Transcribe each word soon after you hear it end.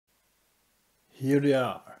Here they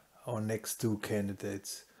are, our next two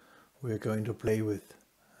candidates we're going to play with.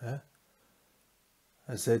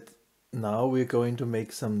 I said, now we're going to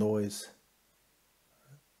make some noise.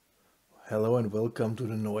 Hello and welcome to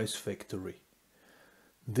the Noise Factory.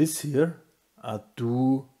 This here are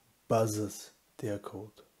two buzzers, they are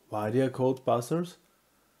called. Why they are called buzzers?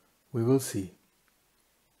 We will see.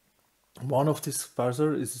 One of these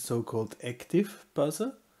buzzer is a so-called active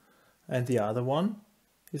buzzer, and the other one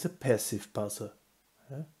is a passive buzzer.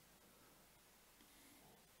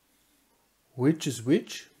 Which is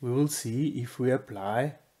which, we will see if we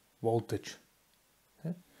apply voltage.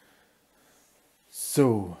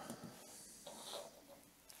 So,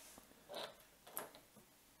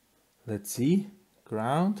 let's see,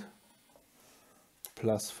 ground,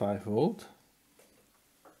 plus 5 volt.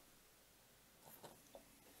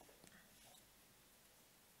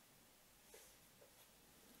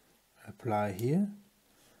 Apply here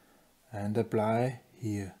and apply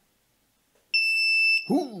here.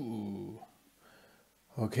 Ooh.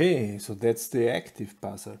 Okay, so that's the active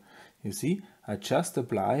buzzer. You see, I just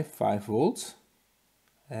apply 5 volts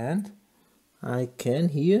and I can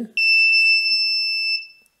hear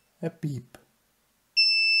a beep.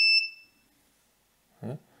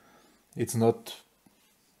 It's not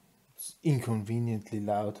inconveniently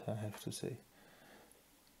loud, I have to say.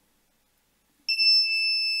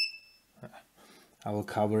 I will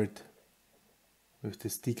cover it with the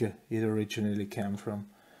sticker it originally came from.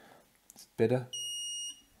 It's better?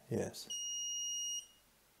 Yes.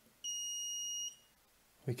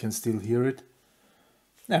 We can still hear it.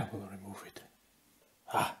 Now we'll remove it.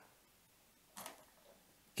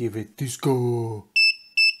 Give it disco.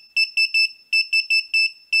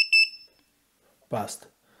 Bust.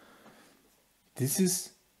 This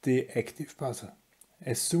is the active buzzer.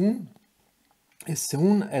 As soon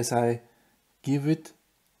as I give it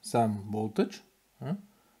some voltage,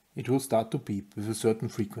 it will start to beep with a certain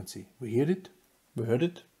frequency. We heard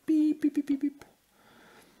it, beep, beep, beep, beep, beep.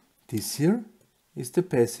 This here is the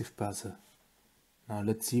passive buzzer. Now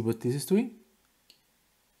let's see what this is doing.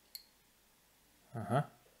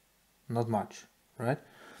 Not much, right?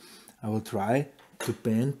 I will try to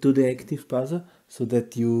bend to the active buzzer so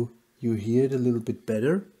that you hear it a little bit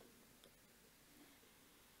better.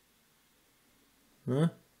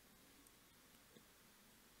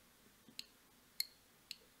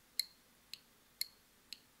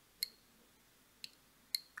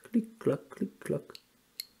 Click, clack, click, clack.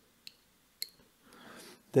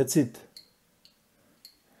 That's it.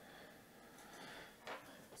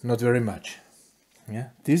 Not very much. Yeah,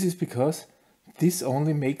 this is because this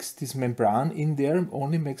only makes this membrane in there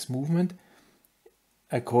only makes movement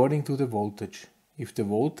according to the voltage. If the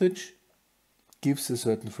voltage gives a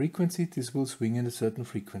certain frequency, this will swing in a certain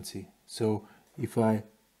frequency. So if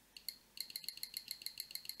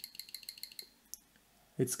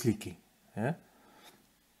it's clicking. Yeah.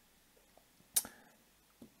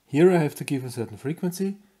 Here I have to give a certain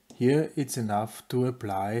frequency. Here it's enough to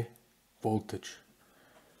apply voltage.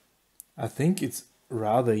 I think it's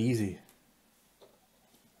rather easy.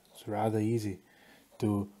 It's rather easy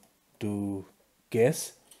to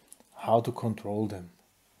guess how to control them.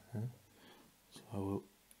 So I will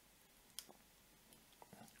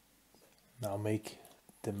now make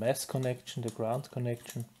the mass connection, the ground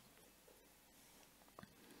connection.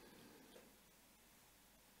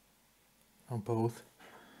 On both.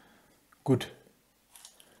 Good.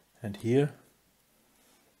 And here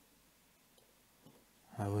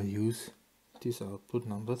I will use this output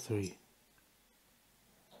number 3.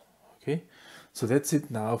 Okay, so that's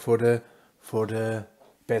it now for the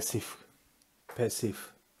active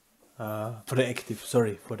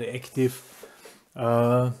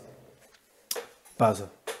buzzer.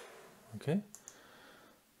 Okay,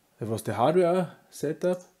 that was the hardware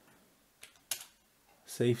setup.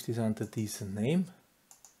 Save this under decent name.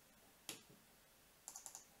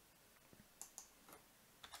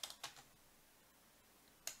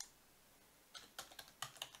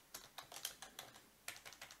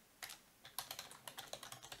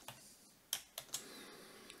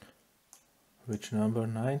 Which number?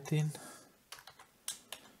 19.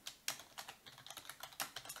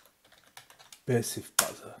 Passive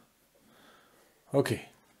buzzer. Okay,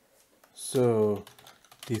 so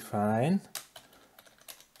define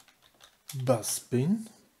bus pin.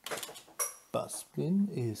 Bus pin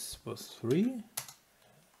is bus 3,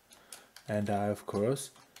 and I of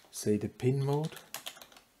course say the pin mode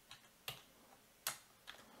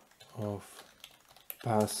of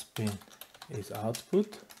bus pin is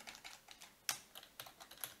output.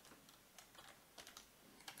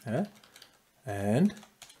 And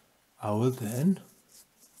I will then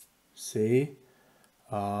say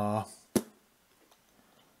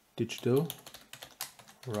digital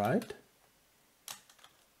write,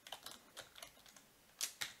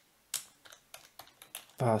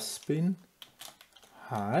 pass bin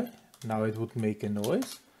high. Now it would make a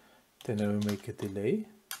noise. Then I will make a delay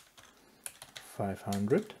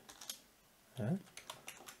 500. Yeah.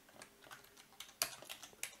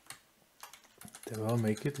 Then I'll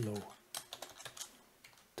make it low.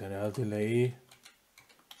 Then I'll delay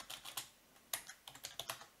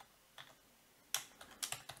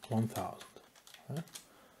 1000. Yeah.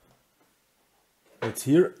 Let's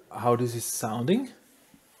hear how this is sounding.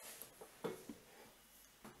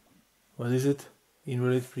 What is it?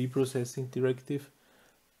 Invalid preprocessing directive.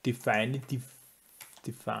 Define.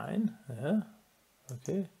 Yeah.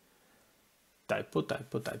 Okay. Typo.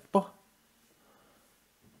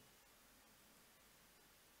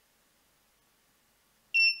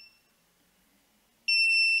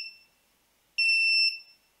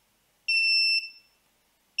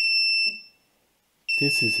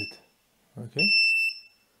 This is it. Okay.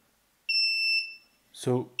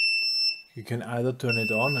 So you can either turn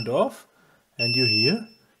it on and off, and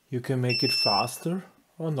you can make it faster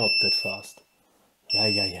or not that fast. Yeah.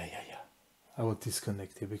 I will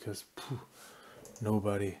disconnect here because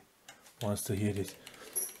nobody wants to hear this.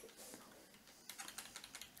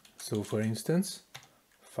 So for instance,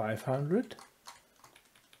 500.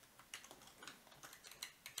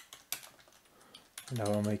 Now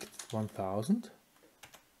I'll make it 1000.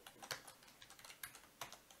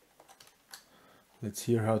 Let's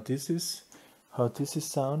hear how this is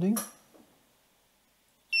sounding.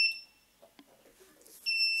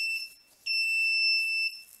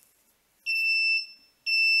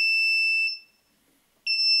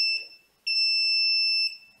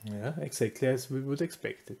 Yeah, exactly as we would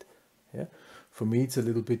expect it. Yeah, for me it's a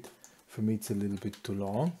little bit too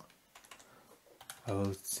long. I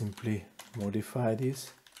will simply modify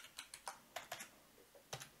this.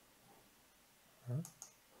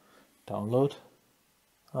 Download,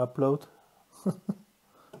 upload. I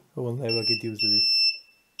will never get used to it.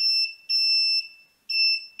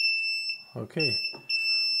 Okay,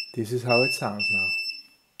 this is how it sounds now.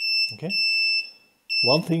 Okay,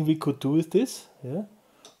 one thing we could do with this, yeah,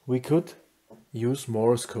 we could use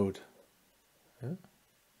Morse code. Yeah?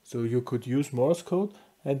 So you could use Morse code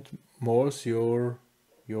and Morse your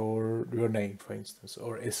name, for instance,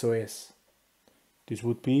 or SOS. This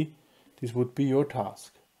would be your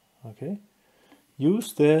task. Okay,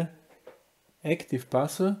 use the active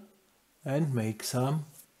buzzer and make some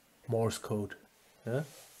Morse code. Yeah?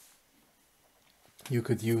 You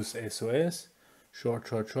could use SOS,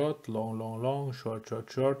 short, long,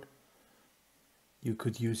 short. You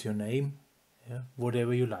could use your name, yeah,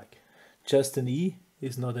 whatever you like. Just an E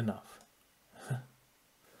is not enough.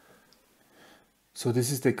 So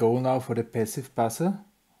this is the goal now for the passive buzzer.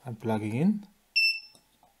 I'm plugging in.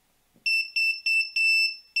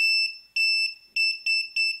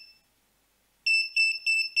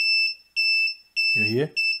 You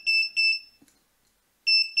hear?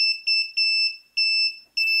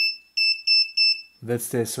 That's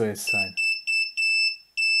the SOS sign.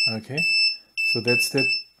 Okay, so that's the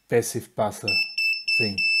passive buzzer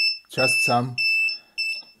thing. Just some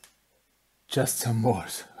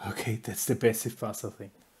Morse. Okay, that's the passive buzzer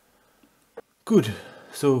thing. Good.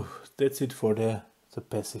 So that's it for the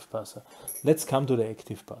passive buzzer. Let's come to the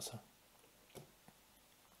active buzzer.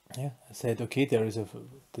 Yeah, I said okay, there is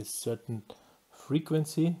this certain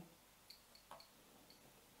frequency.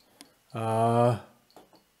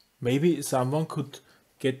 Maybe someone could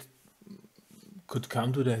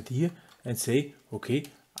come to the idea and say, okay,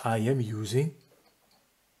 I am using,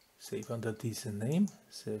 save under this name,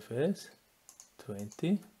 save as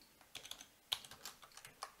 20.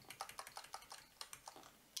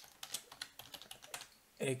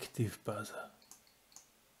 Active buzzer.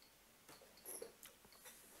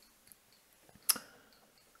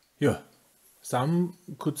 Yeah, some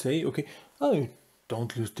could say, okay, I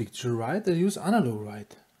don't use digital write, I use analog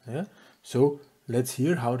write. Yeah, so let's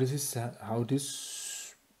hear how this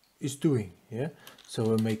is doing. Yeah, so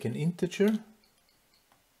we'll make an integer.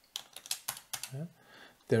 Yeah.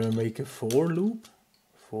 Then we'll make a for loop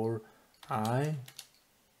for I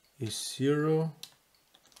is 0,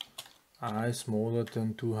 I smaller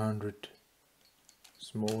than 200,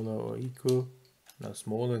 smaller or equal, no,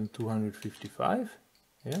 smaller than 255.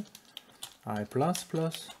 Yeah, I plus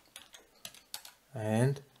plus,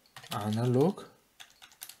 and analog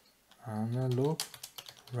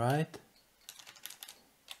write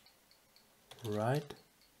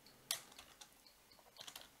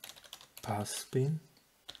pass bin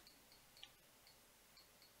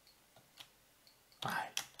I.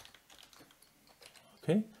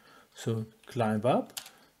 Okay, so climb up.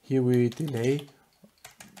 Here we delay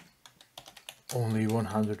only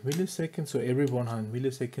 100 milliseconds, so every 100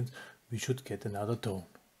 milliseconds we should get another tone.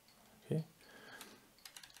 Okay,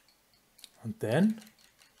 and then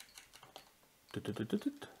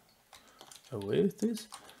away with this.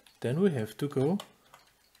 Then we have to go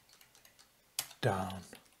down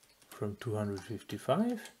from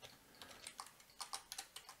 255,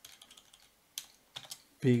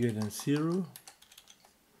 bigger than 0,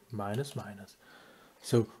 minus minus.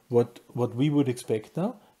 So what we would expect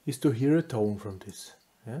now is to hear a tone from this.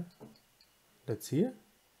 Yeah, let's hear.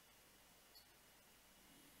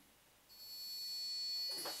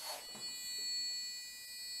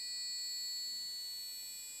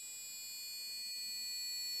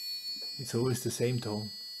 It's always the same tone.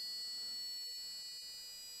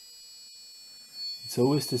 It's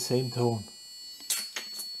always the same tone.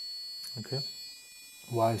 Okay,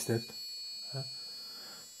 why is that?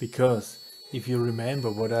 Because if you remember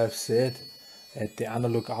what I've said, at the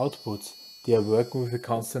analog outputs, they are working with a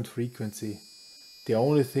constant frequency. The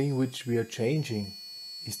only thing which we are changing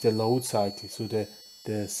is the load cycle, so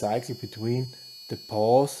the cycle between the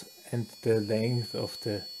pause and the length of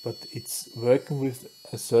the, but it's working with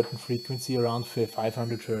a certain frequency around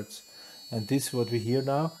 500 Hertz. And this, what we hear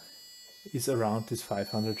now, is around this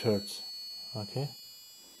 500 Hertz. Okay?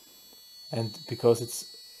 And because it's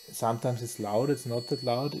sometimes it's loud, it's not that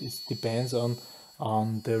loud, it depends on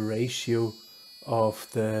the ratio of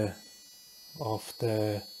the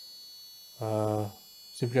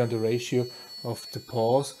simply on the ratio of the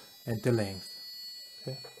pause and the length.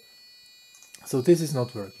 Okay, so this is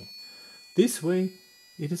not working. This way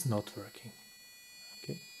it is not working.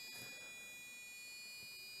 Okay,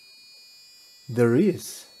 there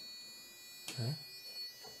is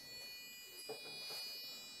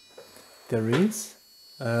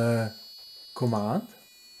a command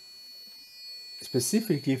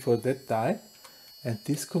specifically for that type, and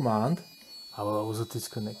this command, I will also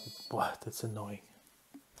disconnect it. Boy, that's annoying.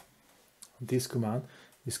 This command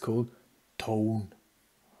is called tone.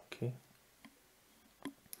 Okay,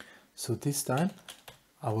 so this time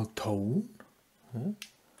I will tone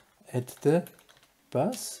at the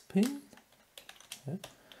bus pin,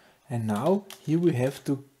 and now here we have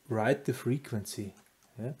to write the frequency.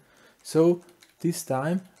 So this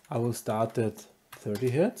time I will start at 30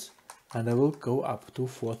 Hertz and I will go up to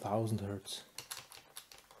 4000 Hertz.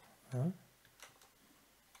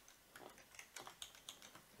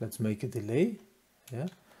 Let's make a delay. Yeah,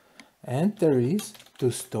 and there is, to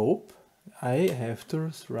stop, I have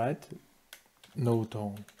to write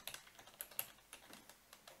noTone.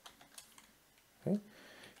 Okay,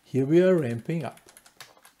 here we are ramping up.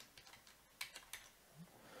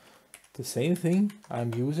 The same thing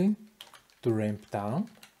I'm using to ramp down.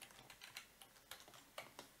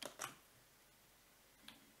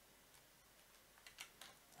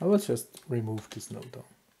 I will just remove this noTone.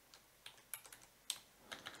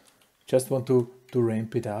 Just want to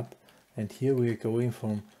ramp it up, and here we are going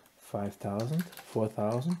from 5000,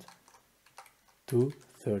 4000 to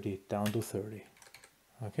 30, down to 30.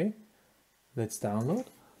 Okay, let's download.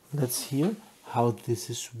 Let's hear how this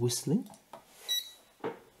is whistling.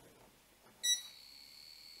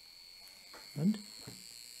 And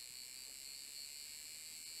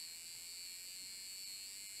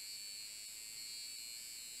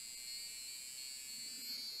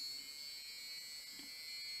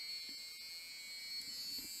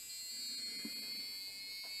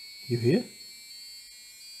you hear?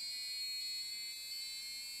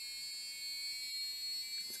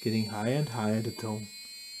 It's getting higher and higher, the tone.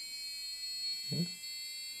 Yeah?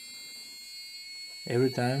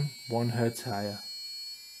 Every time 1 Hertz higher.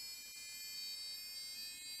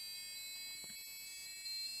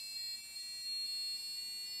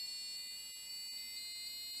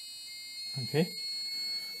 Okay,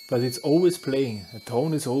 but it's always playing. A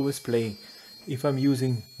tone is always playing. If I'm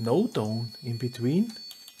using no tone in between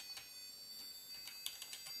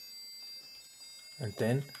and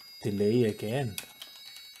then delay again,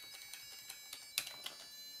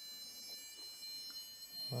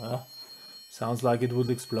 well, sounds like it would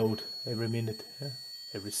explode every minute,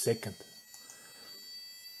 every second.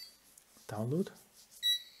 Download.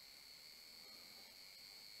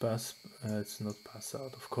 Pass, it's not pass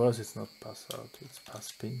out. Of course it's not pass out, it's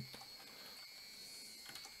pass pin.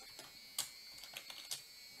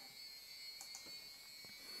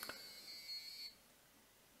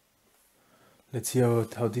 Let's hear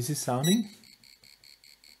how this is sounding.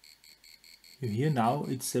 You hear now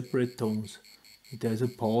it's separate tones. There's a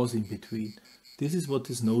pause in between. This is what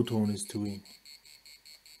this noTone is doing.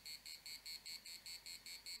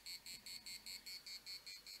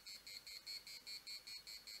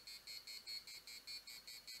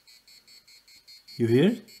 You hear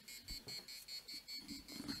it?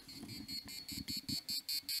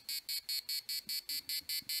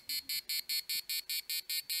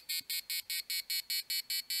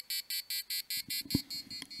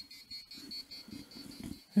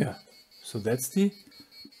 Yeah, so that's the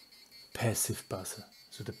passive buzzer.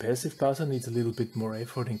 So the passive buzzer needs a little bit more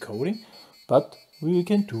effort in coding, but we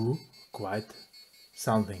can do quite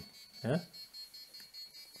something. Yeah?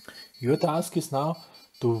 Your task is now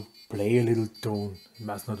to play a little tone. It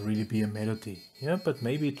must not really be a melody, yeah, but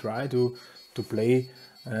maybe try to play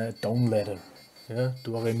a tone ladder. Yeah,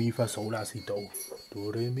 do re mi fa sol la si do.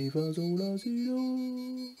 Do re mi fa sol la si do.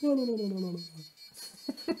 La, la, la, la, la,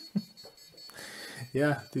 la.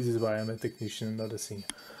 Yeah, this is why I'm a technician, not a singer.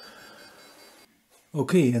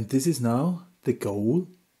 Okay, and this is now the goal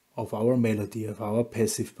of our melody, of our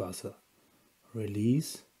passive buzzer.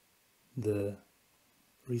 Release the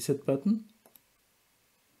reset button.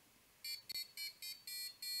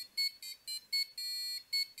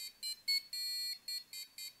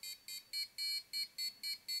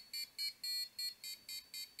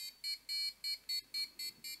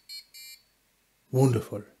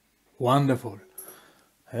 Wonderful, wonderful.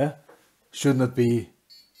 Yeah? Should not be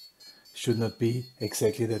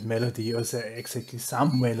exactly that melody or exactly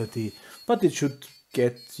some melody, but it should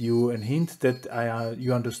get you a hint that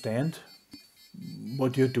you understand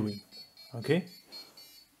what you're doing. Okay?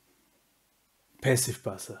 Passive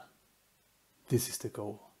buzzer. This is the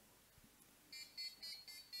goal.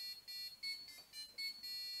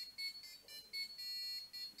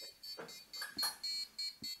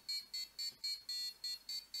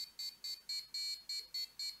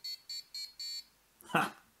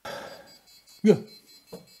 Ha! Yeah.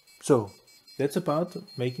 So that's about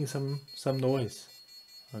making some noise.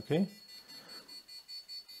 Okay?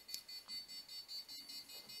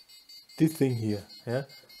 This thing here, yeah?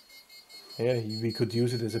 Yeah, we could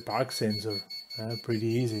use it as a park sensor. Pretty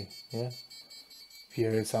easy, yeah? If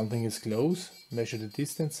here something is close, measure the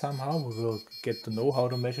distance somehow. We will get to know how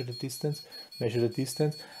to measure the distance,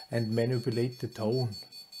 and manipulate the tone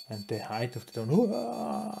and the height of the tone.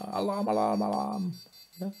 Alarm, alarm, alarm.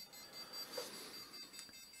 Yeah.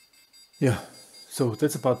 Yeah. So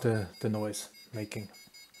that's about the noise making.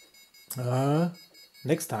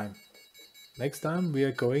 Next time we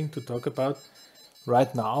are going to talk about.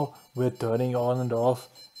 Right now we're turning on and off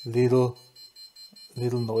little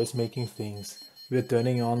noise making things. We're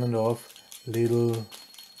turning on and off little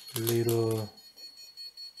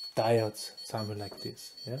diodes, something like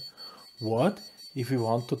this. Yeah. What if we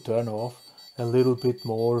want to turn off a little bit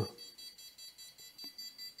more?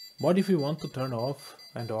 What if we want to turn off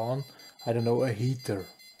and on, I don't know, a heater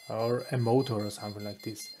or a motor or something like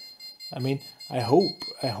this? I mean, I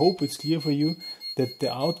hope it's clear for you that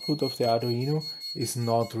the output of the Arduino is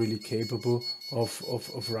not really capable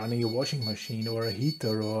of running a washing machine or a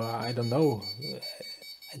heater, or I don't know.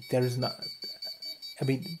 There is not. I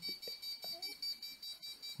mean,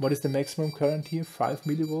 what is the maximum current here? 5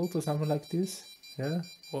 millivolts or something like this? Yeah.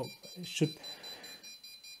 Well,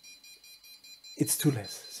 it's too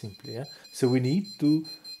less simply. Yeah. So we need to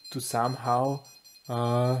somehow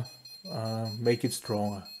make it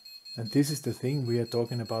stronger. And this is the thing we are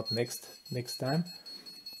talking about next time.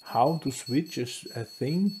 How to switch a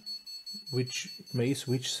thing which may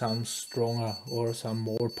switch some stronger or some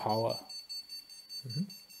more power.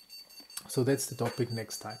 So that's the topic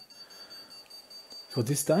next time. For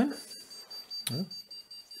this time,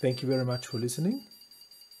 thank you very much for listening.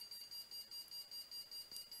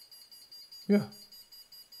 Yeah,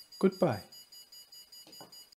 goodbye.